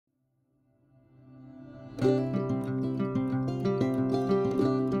Hi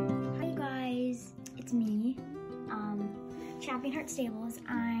guys, it's me, Champion Heart Stables.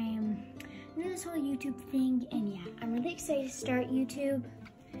 I'm new to this whole YouTube thing, and yeah, I'm really excited to start YouTube.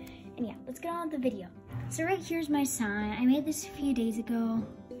 And yeah, let's get on with the video. So right here's my sign. I made this a few days ago.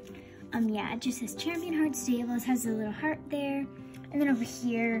 Yeah, it just says Champion Heart Stables, has a little heart there. And then over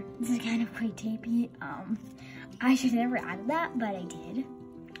here, this is kind of quite tapey. I should have never added that, but I did.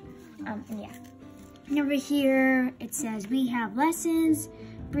 Yeah. And over here, it says we have lessons,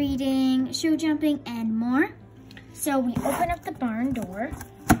 breeding, show jumping, and more. So we open up the barn door,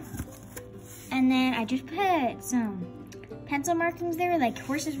 and then I just put some pencil markings there, like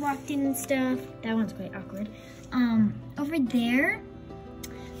horses walked in and stuff. That one's quite awkward. Over there,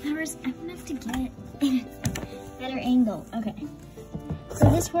 I'm gonna have to get a better angle. Okay. So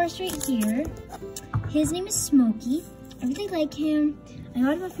this horse right here, his name is Smokey. I really like him. I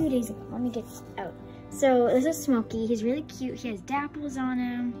got him a few days ago. Let me get out. So this is Smokey. He's really cute. He has dapples on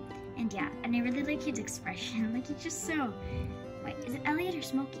him. And yeah, and I really like his expression. Like, he's just so, wait, is it Elliot or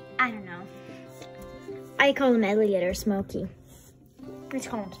Smokey? I don't know. I call him Elliot or Smokey. Let's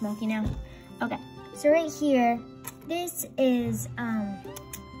call him Smokey now. Okay, so right here, this is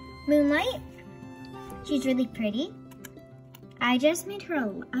Moonlight. She's really pretty. I just made her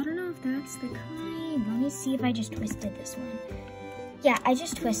I don't know if that's the kind. Let me see if I just twisted this one. Yeah, I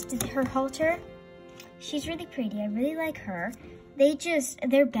just twisted her halter. She's really pretty. I really like her.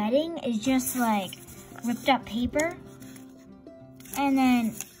 Their bedding is just like ripped up paper. And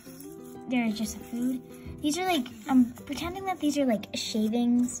then there's just some food. These are like, I'm pretending that these are like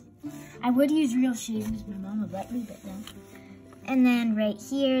shavings. I would use real shavings, my mom would let me, but no. And then right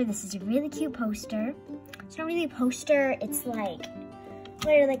here, this is a really cute poster. It's not really a poster, it's like,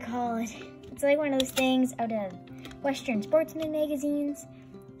 what do they call it? It's like one of those things out of Western Sportsman magazines.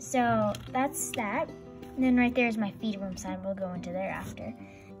 So that's that. And then right there is my feed room sign. We'll go into there after.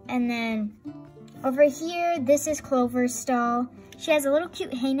 And then over here, this is Clover's stall. She has a little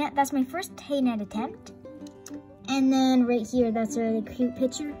cute hay net. That's my first hay net attempt. And then right here, that's a really cute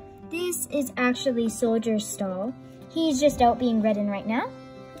picture. This is actually Soldier's stall. He's just out being ridden right now.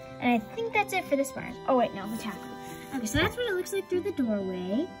 And I think that's it for this barn. Oh wait, no, the tackle. Okay, so that's what it looks like through the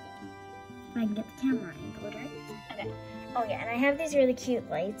doorway. If I can get the camera angled right. Okay. Oh yeah, and I have these really cute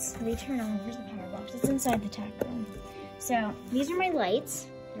lights. They turn on. Where's the power box? It's inside the tack room. So these are my lights.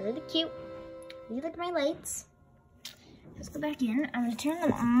 They're really cute. These are my lights. Let's go back in. I'm gonna turn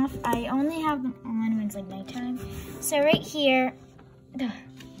them off. I only have them on when it's like nighttime. So right here,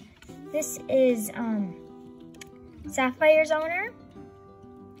 this is Sapphire's owner.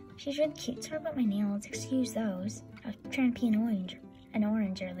 She's really cute. Sorry about my nails. Excuse those. I was trying to pee an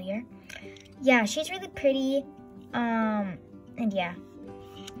orange earlier. Yeah, she's really pretty. And yeah,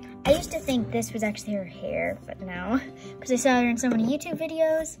 I used to think this was actually her hair, but no, because I saw her in so many YouTube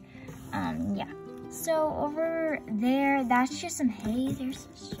videos. Yeah. So over there, that's just some hay. There's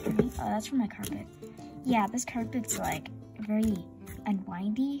a street. Oh, that's from my carpet. Yeah, this carpet's like very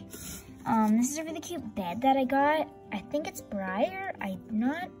unwindy. This is a really cute bed that I got. I think it's Briar. I'm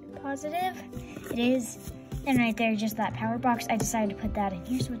not positive. It is. And right there, just that power box. I decided to put that in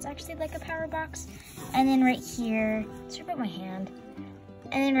here, so it's actually like a power box. And then right here, sorry about my hand.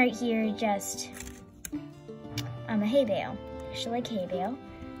 And then right here, just a hay bale. I should like hay bale.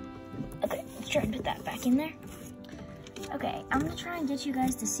 Okay, let's try and put that back in there. Okay, I'm gonna try and get you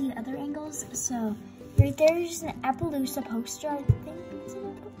guys to see other angles. So right there is an Appaloosa poster. I think it's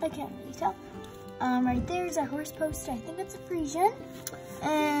I can't really tell. Right there is a horse poster. I think it's a Frisian.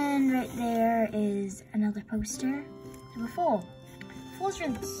 And right there is another poster of a foal. The foal's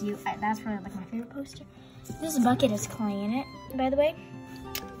really cute. That's probably like my favorite poster. This bucket has clay in it, by the way.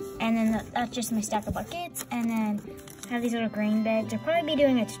 And then that's just my stack of buckets. And then I have these little grain bags. I'll probably be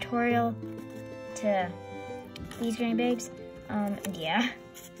doing a tutorial to these grain bags. And yeah.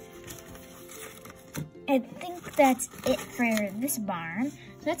 I think that's it for this barn.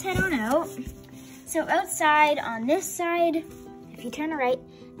 So let's head on out. So outside on this side, if you turn to right,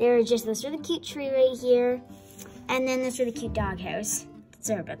 there is just this really cute tree right here. And then this really cute doghouse.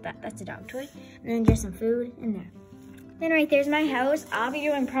 Sorry about that, that's a dog toy. And then just some food in there. Then right there's my house. I'll be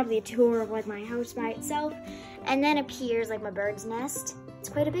doing probably a tour of like my house by itself. And then up here is like my bird's nest. It's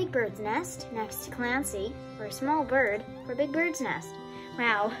quite a big bird's nest next to Clancy. For a small bird, for a big bird's nest.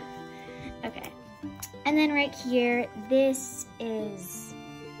 Wow. Okay. And then right here, this is,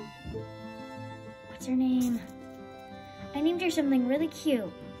 what's her name? I named her something really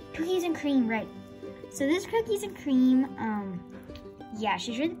cute. Cookies and cream, right. So this cookies and cream, yeah,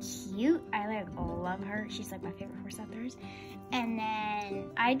 she's really cute. I like love her. She's like my favorite horse out there is. And then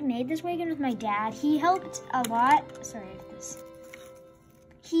I made this wagon with my dad. He helped a lot. Sorry if this.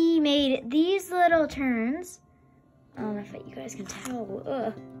 He made these little turns. I don't know if you guys can tell.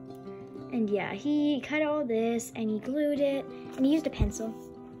 Ugh. And yeah, he cut all this and he glued it and he used a pencil.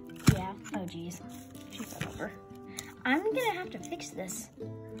 Yeah. Oh geez. She fell over. I'm gonna have to fix this.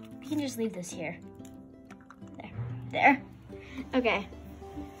 We can just leave this here. There. Okay.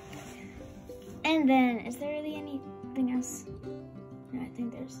 And then, is there really anything else? No, I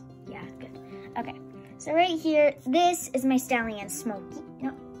think there's, yeah, good. Okay, so right here, this is my stallion, Smokey.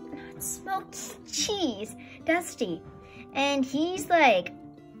 No, not Smokey, Cheese, Dusty. And he's like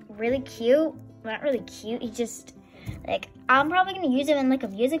really cute. Well, not really cute, he's just like, I'm probably gonna use him in like a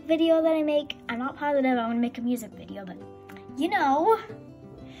music video that I make. I'm not positive I wanna make a music video, but you know.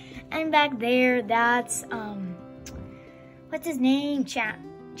 And back there, that's, what's his name?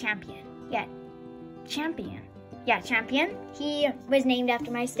 Champion. Yeah, Champion. Yeah, Champion. He was named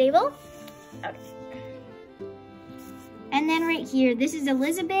after my stable. Okay. And then right here, this is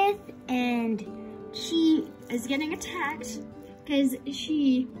Elizabeth, and she is getting attacked because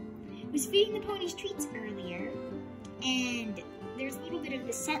she was feeding the ponies treats earlier, and there's a little bit of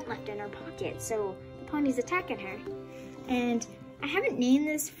the scent left in her pocket, so the pony's attacking her. And I haven't named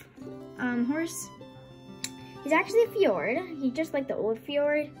this horse. He's actually a Fjord. He's just like the old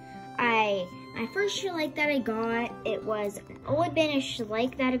Fjord. My first Schleich that I got, it was an old Danish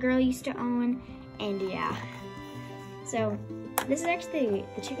Schleich that a girl used to own, and yeah. So this is actually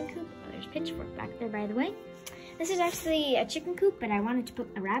the chicken coop. Oh, there's Pitchfork back there, by the way. This is actually a chicken coop, but I wanted to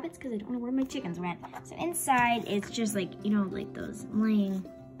put my rabbits because I don't know where my chickens went. So inside, it's just like, you know, like those laying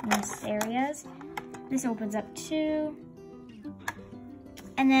nest areas. This opens up too.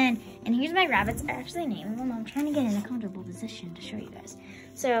 And here's my rabbits. I actually named them. I'm trying to get in a comfortable position to show you guys.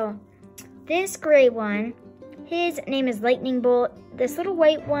 So this gray one, his name is Lightning Bolt. This little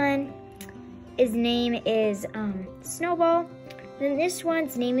white one, his name is Snowball. Then this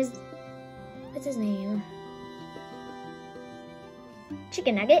one's name is, what's his name?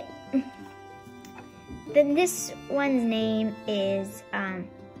 Chicken Nugget. Then this one's name is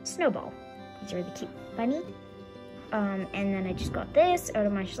Snowball. He's a really cute bunny. And then I just got this out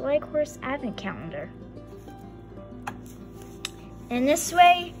of my Schleich horse advent calendar. And this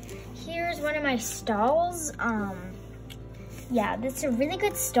way, here's one of my stalls. Yeah, this is a really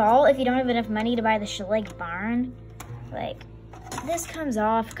good stall if you don't have enough money to buy the Schleich barn. Like, this comes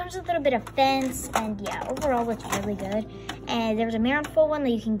off. It comes with a little bit of fence, and yeah, overall looks really good. And there's a mare and foal one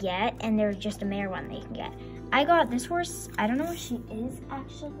that you can get, and there's just a mare one that you can get. I got this horse. I don't know where she is,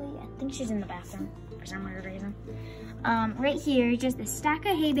 actually. I think she's in the bathroom for some weird reason. Right here, just a stack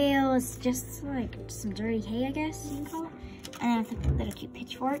of hay bales, just like some dirty hay, I guess you can call it. And then a little cute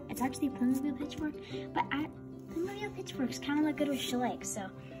pitchfork. It's actually a Plymouth pitchfork, but Plymouth pitchforks kind of look good with Schleich, so.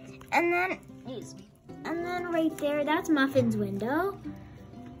 And then right there, that's Muffin's window.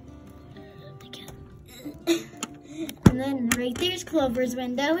 And then right there's Clover's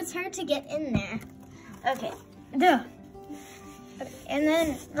window. It's hard to get in there. Okay, and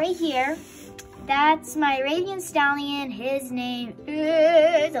then right here, that's my Arabian Stallion. His name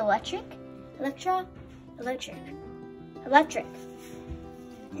is Electric.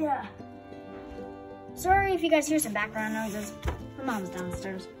 Yeah. Sorry if you guys hear some background noises. My mom's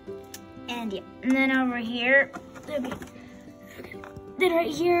downstairs. And yeah, and then over here, then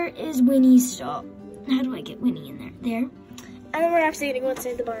right here is Winnie's stall. How do I get Winnie in there? There. And then we're actually gonna go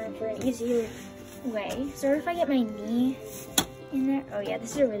inside the barn for an easier way. Sorry if I get my knee in there. Oh yeah,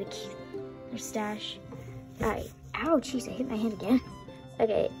 this is a really cute stash. Alright. Ow, jeez, I hit my hand again.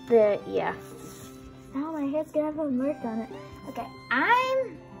 Okay, yeah. Now my head's gonna have a mark on it. Okay,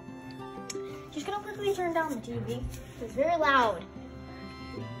 I'm just gonna quickly turn down the TV. It's very loud.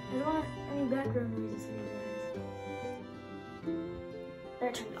 I don't want any background noises for you guys.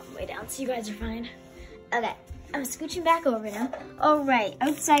 Better turn it all the way down so you guys are fine. Okay, I'm scooching back over now. Alright,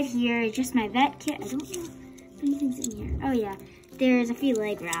 outside here is just my vet kit. I don't know if anything's in here. Oh yeah, there's a few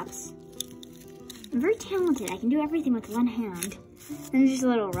leg wraps. I'm very talented. I can do everything with one hand. Then there's just a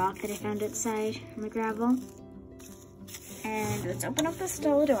little rock that I found outside on the gravel. And let's open up the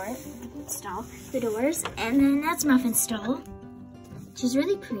stall door. The doors. And then that's Muffin's stall. She's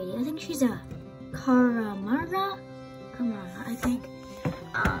really pretty. I think she's a Kamara, I think.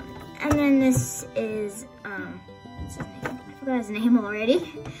 And then this is, what's his name? I forgot his name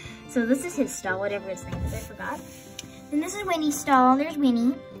already. So this is his stall, whatever his name is, I forgot. And this is Winnie's stall. There's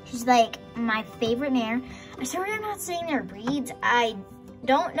Winnie. She's like my favorite mare. I'm sorry I'm not saying their breeds. I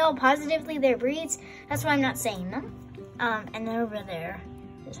don't know positively their breeds. That's why I'm not saying them. And then over there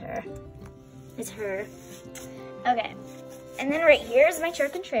is her. Okay. And then right here is my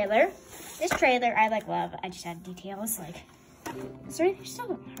truck and trailer. This trailer I like love. I just add details like, sorry, there's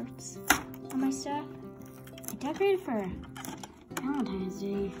still hearts on my stuff. I decorated for Valentine's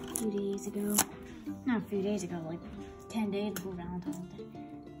Day a few days ago. Not a few days ago, like 10 days before Valentine's Day.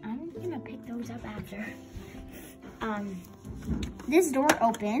 I'm gonna pick those up after. This door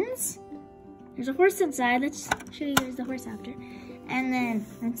opens. There's a horse inside. Let's show you guys the horse after. And then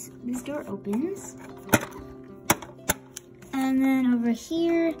this door opens. And then over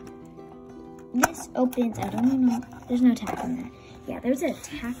here, this opens. I don't even know. There's no tack in there. Yeah, there's a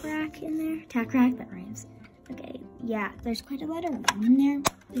tack rack in there. Tack rack, that rhymes. Okay, yeah, there's quite a lot of room in there.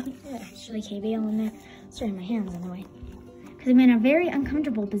 There's actually K-Bale in there. Sorry, my hand's in the way. Because I'm in a very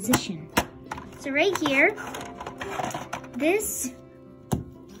uncomfortable position. So right here, this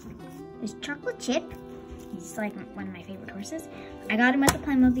is Chocolate Chip. He's like one of my favorite horses. I got him at the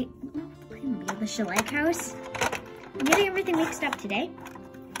Playmobil, the Schleich house. I'm getting everything mixed up today.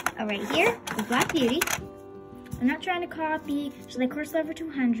 Oh, right here is Black Beauty. I'm not trying to copy Schleich Horse Lover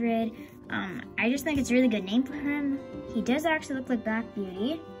 200. I just think it's a really good name for him. He does actually look like Black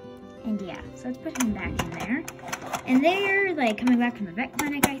Beauty. And yeah, so let's put him back in there. And they're like coming back from the vet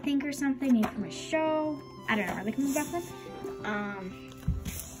clinic, I think, or something, maybe from a show. I don't know, are they coming back from?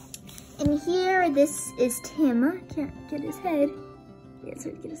 And here, this is Tim. Can't get his head. Yeah, it's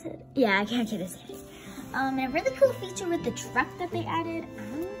hard to get his head. Yeah, I can't get his head. And a really cool feature with the truck that they added.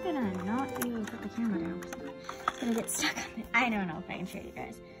 I'm gonna not be able to put the camera down. It's gonna get stuck on it. I don't know if I can show you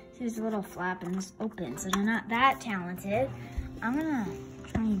guys. So there's a little flap and this opens, so they're not that talented. I'm gonna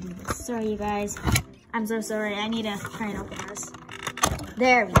try and do this. Sorry, you guys. I'm so sorry. I need to try and open this.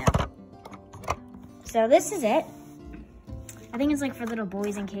 There we go. So this is it. I think it's like for little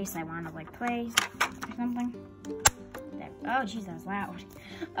boys in case I want to like play or something. There. Oh, jeez, that was loud.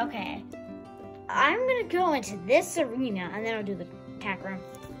 Okay. I'm gonna go into this arena and then I'll do the tack room.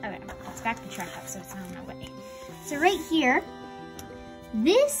 Okay, let's back the truck up so it's not in my way. So right here,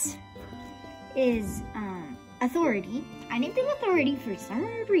 this is Authority. I named him Authority for some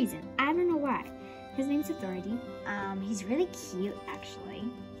reason. I don't know why. His name's Authority. He's really cute actually.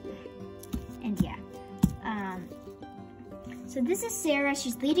 And yeah. So this is Sarah.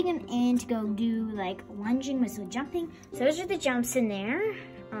 She's leading him in to go do like lunging with some jumping. So those are the jumps in there.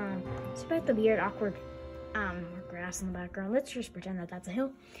 It's about the weird, awkward grass in the background. Let's just pretend that that's a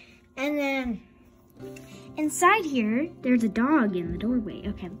hill. And then inside here, there's a dog in the doorway.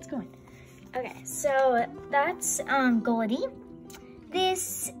 Okay, let's go in. Okay, so that's Goldie.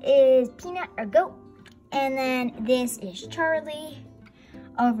 This is Peanut or Goat. And then this is Charlie.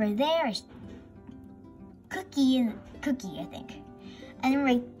 Over there is Cookie, I think. And then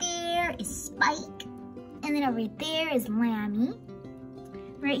right there is Spike. And then over there is Lammy.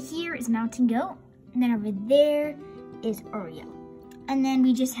 Right here is Mountain Goat. And then over there is Oreo. And then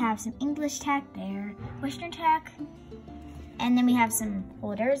we just have some English tack there, Western tack. And then we have some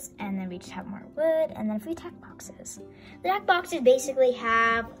holders, and then we just have more wood, and then a few tack boxes. The tack boxes basically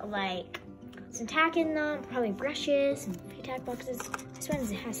have like some tack in them, probably brushes, and a few tack boxes. This one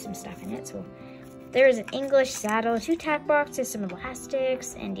has some stuff in it, so there's an English saddle, 2 tack boxes, some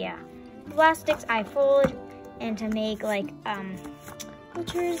elastics, and yeah. The elastics I fold and to make like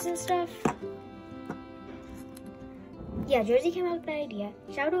filters and stuff. Yeah, Josie came up with the idea.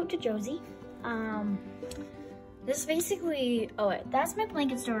 Shout out to Josie. This is basically, oh wait, that's my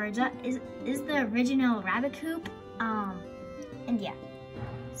blanket storage. That is the original rabbit coop. And yeah.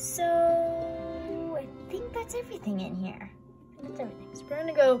 So I think that's everything in here. That's everything. So we're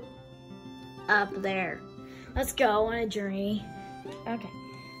gonna go up there. Let's go on a journey. Okay.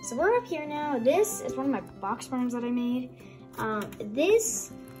 So we're up here now. This is one of my box farms that I made.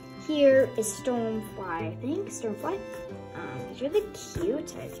 This here is Stormfly, I think. Stormfly. He's really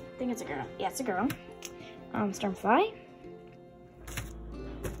cute. I think it's a girl. Yeah, it's a girl. Stormfly.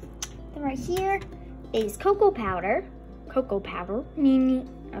 Then right here is Cocoa Powder. Cocoa Powder.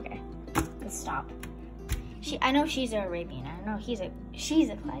 Okay, let's stop. I know she's an Arabian. I know she's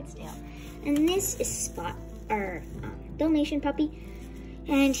a Clydesdale. And this is Spot, our Dalmatian puppy.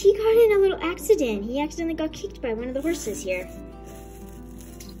 And he got in a little accident. He accidentally got kicked by one of the horses here.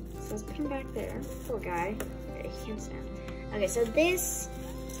 So let's put him back there. Poor guy. Okay, he can't stand. Okay, so this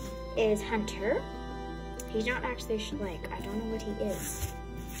is Hunter. He's not actually Schleich. I don't know what he is.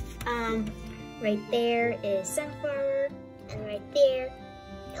 Right there is Sunflower. And right there,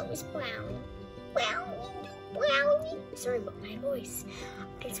 is Brownie. Brownie. Sorry about my voice.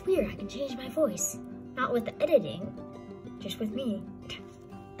 It's weird. I can change my voice. Not with the editing, just with me.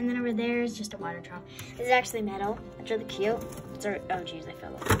 And then over there is just a water trough. This is actually metal. It's really cute. Oh geez, I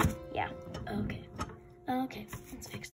fell off. Yeah, okay.